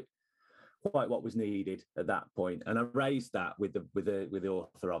wasn't quite what was needed at that point. And I raised that with the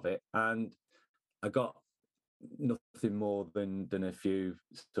author of it, and I got nothing more than a few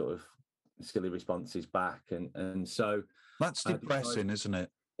sort of silly responses back. And so that's depressing, isn't it?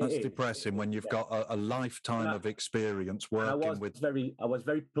 That's depressing when you've got a lifetime of experience working with. I was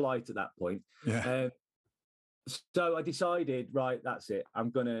very polite at that point. Yeah. So I decided, right, that's it. I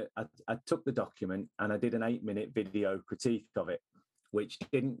took the document and I did an 8-minute video critique of it, which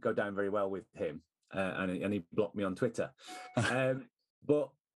didn't go down very well with him, and he blocked me on Twitter. But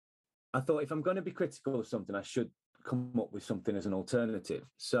I thought, if I'm going to be critical of something, I should come up with something as an alternative.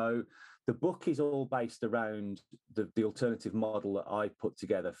 So the book is all based around the alternative model that I put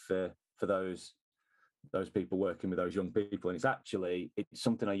together for those people working with those young people. And it's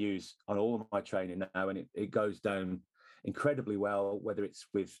something I use on all of my training now, and it goes down incredibly well, whether it's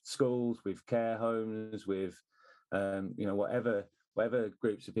with schools, with care homes, with whatever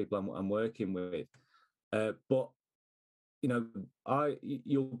groups of people I'm working with. But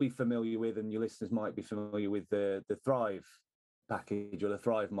you'll be familiar with, and your listeners might be familiar with the Thrive package or the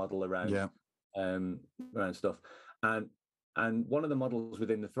Thrive model around stuff. And one of the models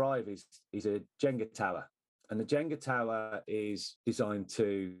within the Thrive is a Jenga tower, and the Jenga tower is designed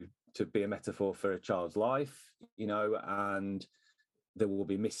to be a metaphor for a child's life, and there will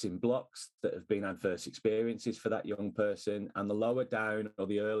be missing blocks that have been adverse experiences for that young person, and the lower down or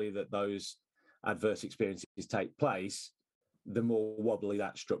the earlier that those adverse experiences take place, the more wobbly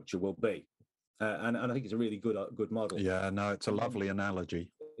that structure will be. And I think it's a really good model. Yeah, no, it's a lovely analogy.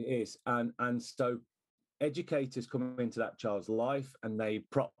 It is. And so educators come into that child's life and they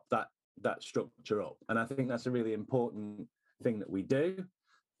prop that structure up. And I think that's a really important thing that we do.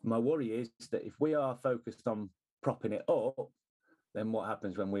 My worry is that if we are focused on propping it up, then what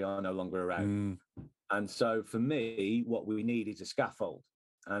happens when we are no longer around? And so for me, what we need is a scaffold.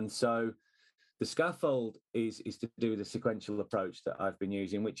 And so the scaffold is to do with the sequential approach that I've been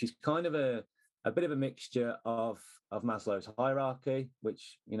using, which is kind of a bit of a mixture of Maslow's hierarchy,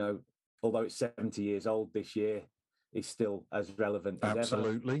 which, although it's 70 years old this year, is still as relevant as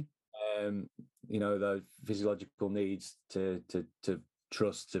Absolutely. ever. The physiological needs to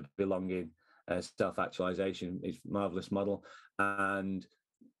trust, to belonging, self-actualization is a marvelous model. And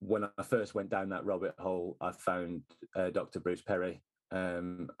when I first went down that rabbit hole, I found Dr. Bruce Perry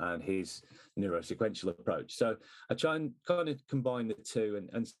and his neurosequential approach. So I try and kind of combine the two.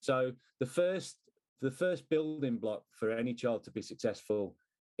 And so the first building block for any child to be successful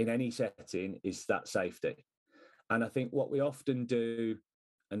in any setting is that safety. And I think what we often do,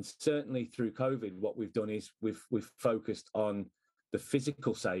 and certainly through COVID, what we've done is we've focused on the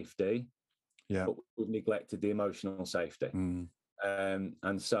physical safety, but we've neglected the emotional safety.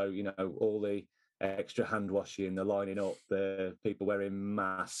 And so, all the extra hand washing, the lining up, the people wearing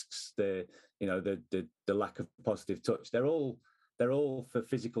masks, the lack of positive touch, they're all for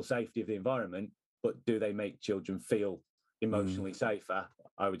physical safety of the environment, but do they make children feel emotionally safer?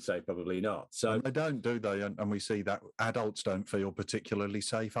 I would say probably not. So and they don't, do they? And we see that adults don't feel particularly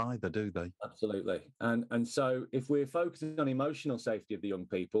safe either, do they? Absolutely. And so if we're focusing on emotional safety of the young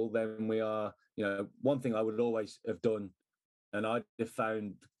people, then we are, one thing I would always have done, and I'd have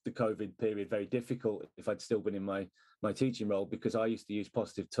found the COVID period very difficult if I'd still been in my teaching role, because I used to use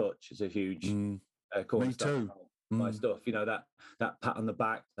positive touch as a huge cornerstone. Me too. My stuff, that pat on the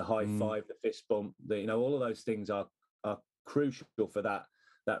back, the high five, the fist bump, all of those things are crucial for that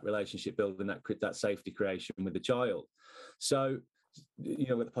relationship building, that safety creation with the child. So,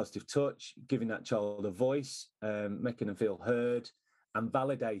 with the positive touch, giving that child a voice, making them feel heard and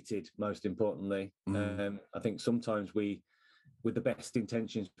validated, most importantly. I think sometimes we, with the best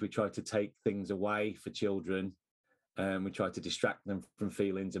intentions, we try to take things away for children, and we try to distract them from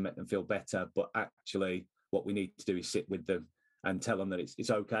feelings and make them feel better. But actually, what we need to do is sit with them and tell them that it's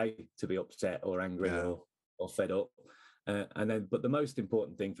okay to be upset or angry or fed up. But the most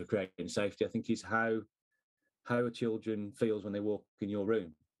important thing for creating safety, I think, is how a children feels when they walk in your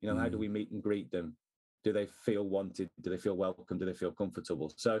room. How do we meet and greet them? Do they feel wanted? Do they feel welcome? Do they feel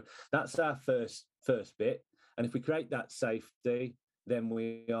comfortable? So that's our first bit. And if we create that safety, then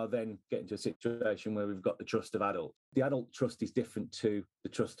we are then getting to a situation where we've got the trust of adult. The adult trust is different to the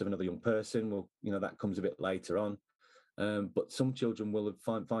trust of another young person. Well, that comes a bit later on. But some children will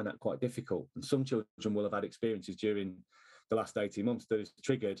find that quite difficult. And some children will have had experiences during the last 18 months that has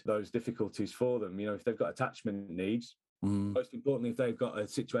triggered those difficulties for them. If they've got attachment needs, most importantly, if they've got a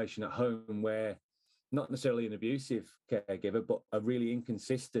situation at home where not necessarily an abusive caregiver, but a really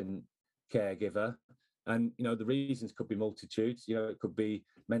inconsistent caregiver. And, the reasons could be multitudes. It could be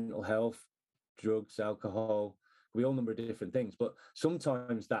mental health, drugs, alcohol, we all number of different things. But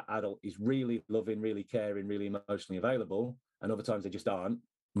sometimes that adult is really loving, really caring, really emotionally available, and other times they just aren't.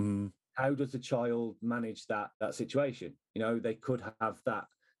 How does the child manage that situation? They could have that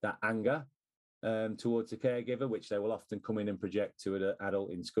anger towards the caregiver, which they will often come in and project to an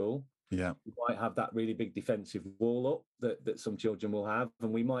adult in school. Yeah, we might have that really big defensive wall up that some children will have,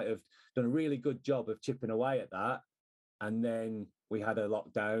 and we might have done a really good job of chipping away at that. And then we had a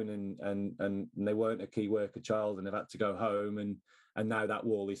lockdown, and they weren't a key worker child, and they've had to go home, and now that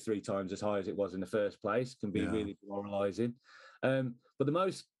wall is 3 times as high as it was in the first place. Can be really demoralising. But the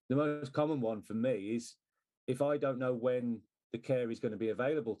most common one for me is if I don't know when the care is going to be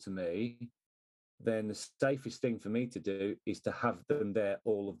available to me, then the safest thing for me to do is to have them there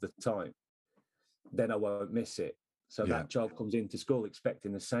all of the time. Then I won't miss it. So that child comes into school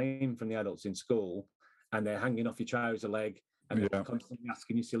expecting the same from the adults in school, and they're hanging off your trouser leg, and they're constantly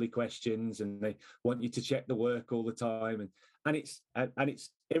asking you silly questions, and they want you to check the work all the time, and it's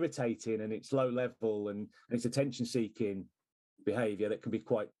irritating, and it's low level, and it's attention seeking behaviour that can be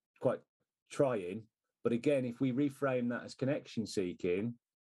quite trying. But again, if we reframe that as connection seeking,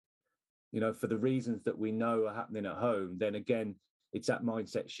 for the reasons that we know are happening at home, then again, it's that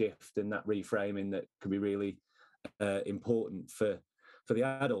mindset shift and that reframing that can be really important for the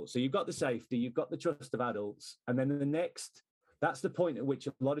adults. So you've got the safety, you've got the trust of adults, and then that's the point at which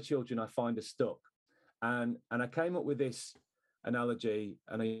a lot of children I find are stuck. And I came up with this analogy,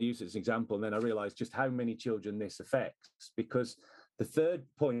 and I used it as an example, and then I realized just how many children this affects, because the third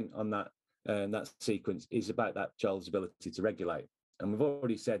point on that sequence is about that child's ability to regulate. And we've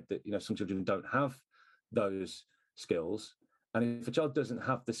already said that some children don't have those skills, and if a child doesn't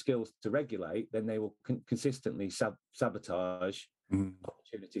have the skills to regulate, then they will consistently sabotage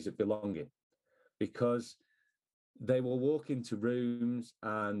opportunities of belonging, because they will walk into rooms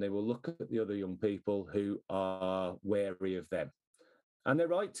and they will look at the other young people who are wary of them. And they're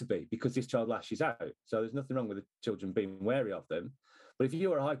right to be, because this child lashes out. So there's nothing wrong with the children being wary of them. But if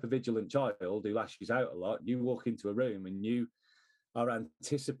you are a hypervigilant child who lashes out a lot, you walk into a room and you are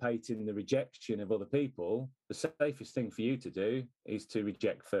anticipating the rejection of other people, the safest thing for you to do is to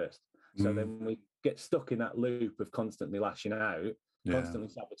reject first. So then we get stuck in that loop of constantly lashing out, constantly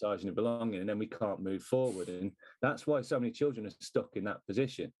sabotaging and belonging, and then we can't move forward. And that's why so many children are stuck in that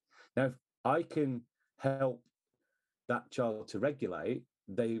position. Now, if I can help that child to regulate,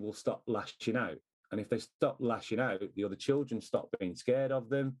 they will stop lashing out. And if they stop lashing out, the other children stop being scared of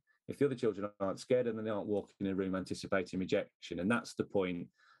them. If the other children aren't scared, and then they aren't walking in a room anticipating rejection. And that's the point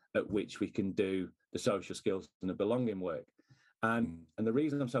at which we can do the social skills and the belonging work. And the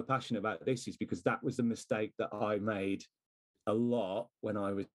reason I'm so passionate about this is because that was the mistake that I made a lot when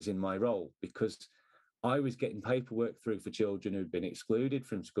I was in my role, because I was getting paperwork through for children who'd been excluded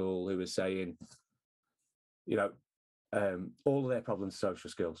from school, who were saying, all of their problems are social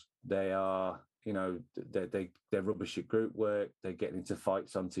skills. They are, they're rubbish at group work. They're getting into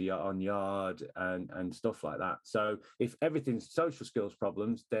fights on yard and stuff like that. So if everything's social skills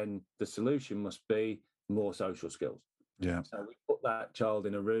problems, then the solution must be more social skills. Yeah. So we put that child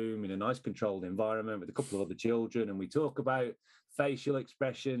in a room in a nice controlled environment with a couple of other children, and we talk about facial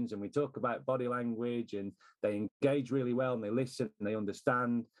expressions, and we talk about body language, and they engage really well, and they listen and they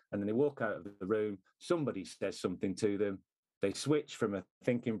understand, and then they walk out of the room. Somebody says something to them. They switch from a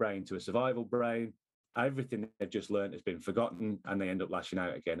thinking brain to a survival brain. Everything they've just learned has been forgotten, and they end up lashing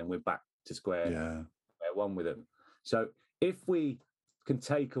out again, and we're back to square one with them. So if we can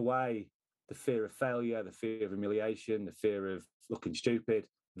take away the fear of failure, the fear of humiliation, the fear of looking stupid,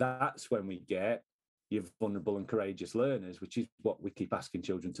 that's when we get your vulnerable and courageous learners, which is what we keep asking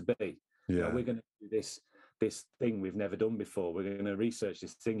children to be. Yeah. We're going to do this thing we've never done before. We're going to research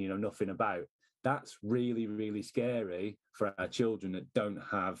this thing you know nothing about. That's really, really scary for our children that don't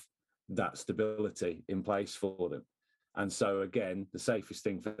have that stability in place for them. And so, again, the safest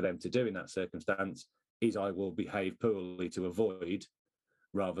thing for them to do in that circumstance is I will behave poorly to avoid,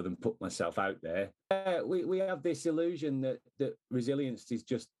 rather than put myself out there. We have this illusion that resilience is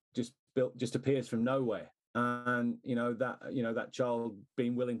just built, just appears from nowhere. And that child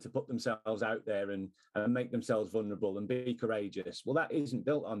being willing to put themselves out there and make themselves vulnerable and be courageous, well, that isn't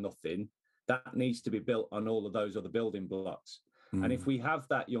built on nothing. That needs to be built on all of those other building blocks. And if we have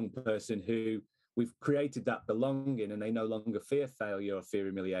that young person who we've created that belonging, and they no longer fear failure or fear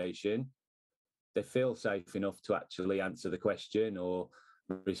humiliation, they feel safe enough to actually answer the question or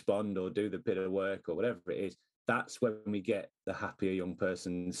respond or do the bit of work or whatever it is, that's when we get the happier young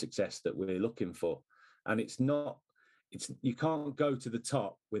person success that we're looking for. And you can't go to the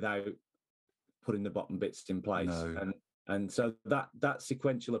top without putting the bottom bits in place. No. And so that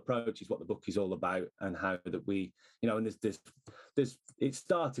sequential approach is what the book is all about, and how that we, and there's it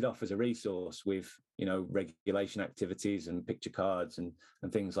started off as a resource with, regulation activities and picture cards and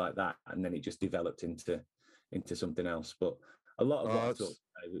things like that. And then it just developed into something else. But a lot of what I talk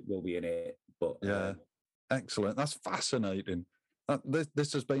today will be in it. But excellent. That's fascinating.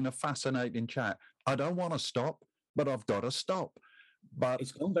 This has been a fascinating chat. I don't want to stop, but I've got to stop. But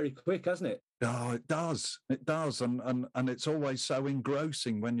it's gone very quick, hasn't it? Oh, it does. It does. And it's always so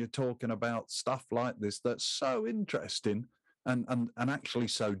engrossing when you're talking about stuff like this that's so interesting and actually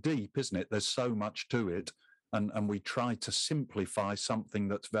so deep, isn't it? There's so much to it. And we try to simplify something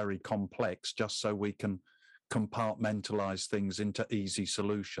that's very complex just so we can compartmentalize things into easy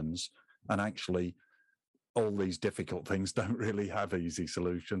solutions. And actually, all these difficult things don't really have easy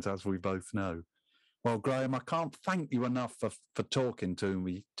solutions, as we both know. Well, Graham, I can't thank you enough for talking to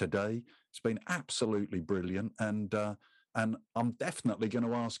me today. It's been absolutely brilliant. And I'm definitely going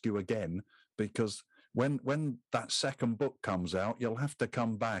to ask you again, because when that second book comes out, you'll have to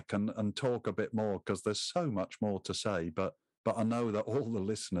come back and talk a bit more, because there's so much more to say. But I know that all the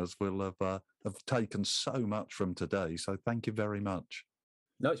listeners will have taken so much from today. So thank you very much.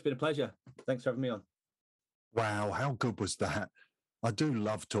 No, it's been a pleasure. Thanks for having me on. Wow, how good was that? I do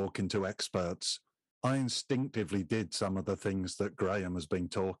love talking to experts. I instinctively did some of the things that Graham has been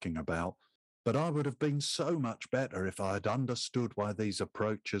talking about, but I would have been so much better if I had understood why these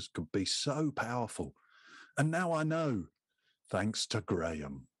approaches could be so powerful. And now I know, thanks to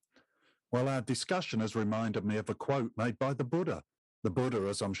Graham. Well, our discussion has reminded me of a quote made by the Buddha. The Buddha,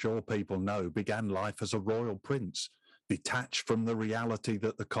 as I'm sure people know, began life as a royal prince, detached from the reality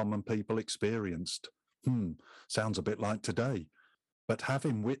that the common people experienced. Sounds a bit like today. But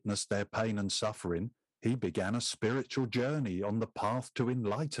having witnessed their pain and suffering, he began a spiritual journey on the path to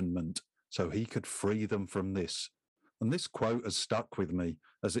enlightenment so he could free them from this. And this quote has stuck with me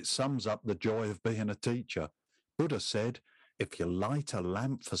as it sums up the joy of being a teacher. Buddha said, "If you light a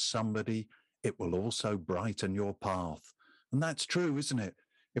lamp for somebody, it will also brighten your path." And that's true, isn't it?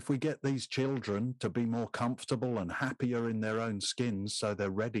 If we get these children to be more comfortable and happier in their own skins so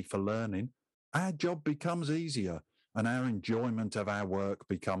they're ready for learning, our job becomes easier and our enjoyment of our work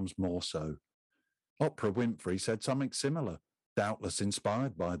becomes more so. Oprah Winfrey said something similar, doubtless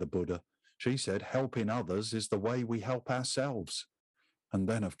inspired by the Buddha. She said, "Helping others is the way we help ourselves." And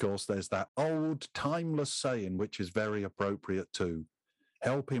then, of course, there's that old timeless saying, which is very appropriate too.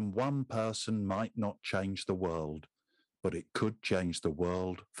 Helping one person might not change the world, but it could change the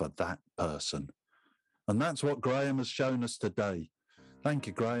world for that person. And that's what Graham has shown us today. Thank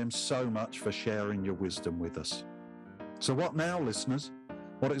you, Graham, so much for sharing your wisdom with us. So what now, listeners?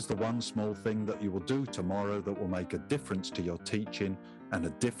 What is the one small thing that you will do tomorrow that will make a difference to your teaching and a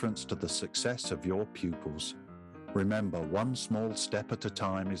difference to the success of your pupils? Remember, one small step at a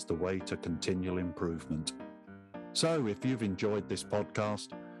time is the way to continual improvement. So if you've enjoyed this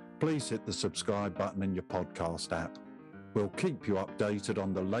podcast, please hit the subscribe button in your podcast app. We'll keep you updated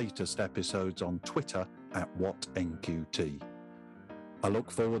on the latest episodes on Twitter @WhatNQT. I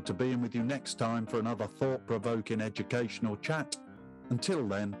look forward to being with you next time for another thought-provoking educational chat. Until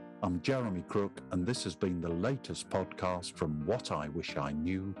then, I'm Jeremy Crook, and this has been the latest podcast from What I Wish I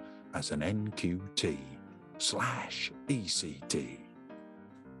Knew as an NQT/ECT.